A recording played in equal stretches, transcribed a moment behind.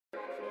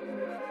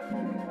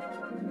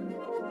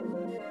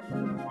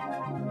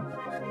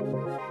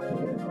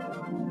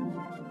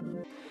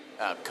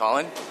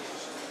Colin.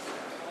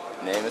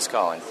 Name is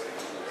Colin.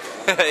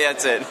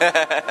 That's it.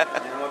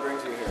 And what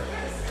brings you here?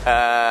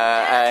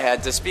 I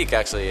had to speak,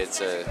 actually. It's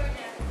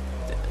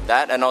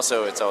that, and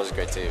also it's always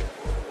great to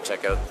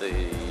check out the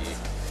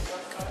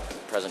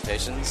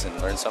presentations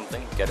and learn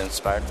something, get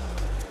inspired.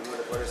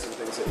 What are some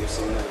things that you've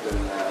seen that have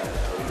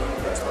been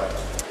impressed by?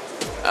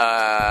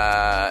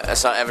 I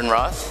saw Evan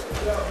Roth,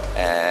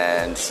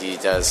 and he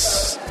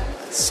does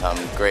some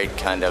great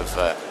kind of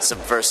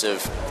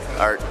subversive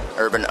art,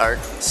 urban art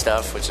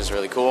stuff, which is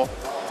really cool.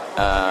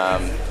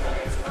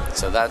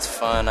 So that's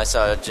fun. I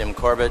saw Jim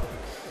Corbett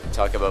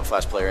talk about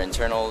Flash Player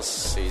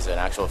internals. He's an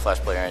actual Flash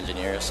Player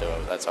engineer,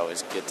 so that's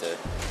always good to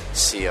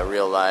see a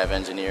real live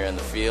engineer in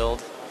the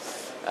field.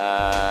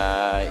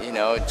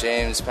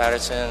 James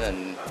Patterson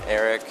and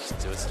Eric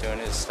was doing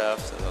his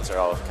stuff. So those are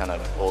all kind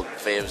of old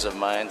faves of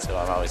mine, so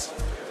I'm always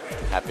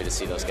happy to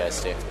see those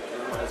guys too.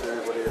 What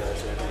are your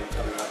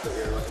coming up that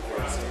you're looking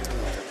forward to seeing?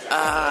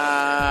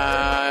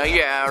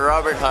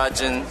 Robert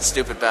Hodgin,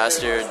 stupid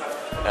bastard,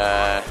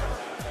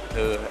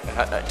 who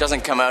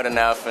doesn't come out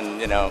enough,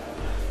 and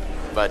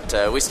but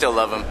we still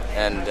love him,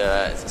 and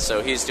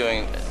so he's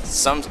doing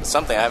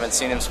something. I haven't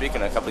seen him speak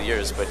in a couple of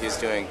years, but he's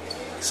doing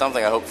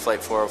something, I hope,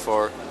 Flight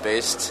 404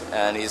 based,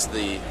 and he's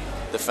the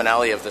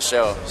finale of the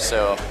show.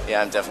 So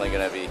yeah, I'm definitely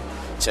going to be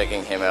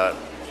checking him out.